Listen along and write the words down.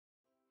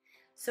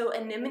So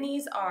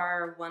anemones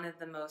are one of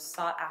the most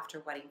sought after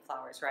wedding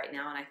flowers right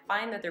now, and I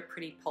find that they're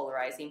pretty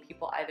polarizing.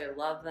 People either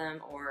love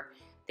them or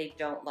they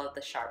don't love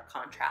the sharp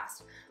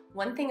contrast.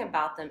 One thing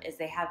about them is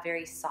they have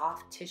very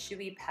soft,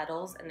 tissuey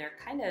petals, and they're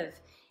kind of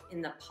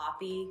in the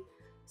poppy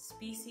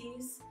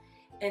species.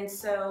 And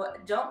so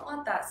don't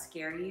let that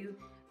scare you.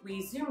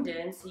 We zoomed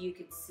in so you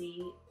could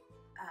see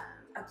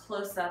a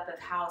close-up of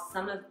how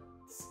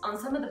on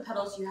some of the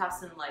petals you have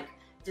some like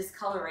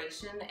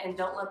discoloration, and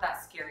don't let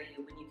that scare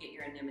you when you get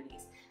your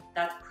anemones.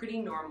 That's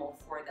pretty normal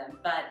for them.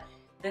 But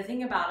the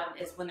thing about them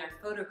is when they're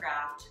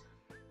photographed,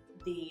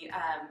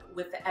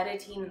 with the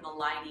editing and the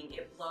lighting,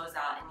 it blows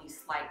out any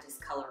slight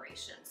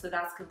discoloration. So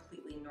that's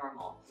completely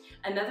normal.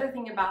 Another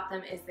thing about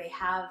them is they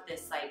have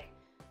this like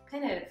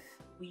kind of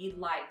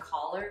weed-like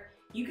collar.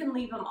 You can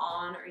leave them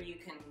on or you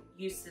can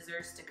use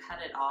scissors to cut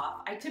it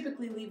off. I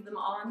typically leave them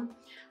on.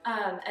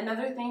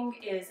 Another thing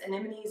is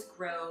anemones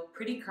grow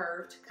pretty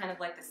curved, kind of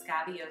like the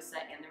scabiosa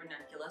and the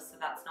ranunculus, so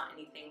that's not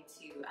anything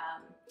to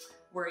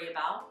worry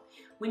about.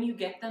 When you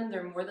get them,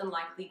 they're more than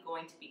likely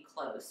going to be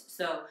closed.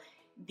 So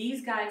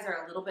these guys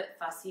are a little bit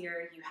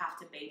fussier. You have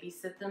to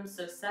babysit them,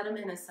 so set them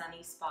in a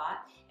sunny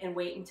spot and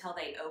wait until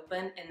they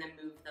open and then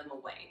move them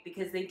away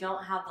because they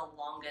don't have the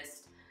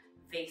longest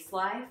vase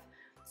life.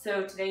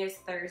 So today is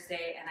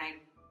Thursday and I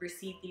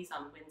received these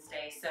on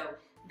Wednesday, so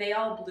they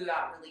all blew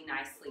out really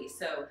nicely.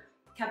 So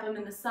kept them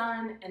in the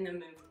sun and then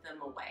moved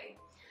them away.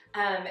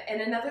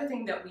 And another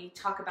thing that we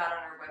talk about on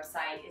our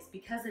website is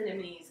because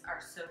anemones are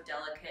so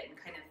delicate and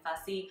kind of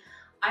fussy,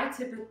 I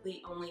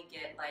typically only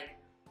get like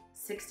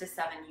 6 to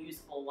 7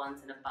 usable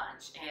ones in a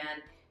bunch.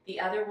 And the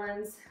other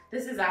ones,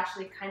 this is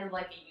actually kind of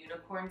like a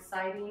unicorn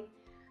sighting.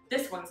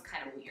 This one's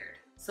kind of weird.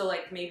 So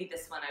like maybe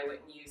this one I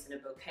wouldn't use in a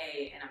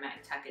bouquet and I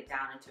might tuck it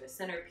down into a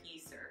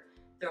centerpiece or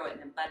throw it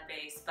in a bud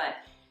vase, but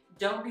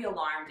don't be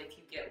alarmed if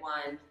you get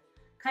one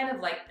kind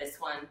of like this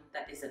one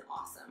that isn't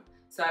awesome.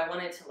 So I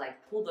wanted to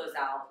like pull those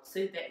out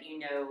so that you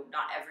know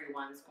not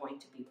everyone's going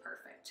to be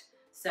perfect.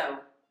 So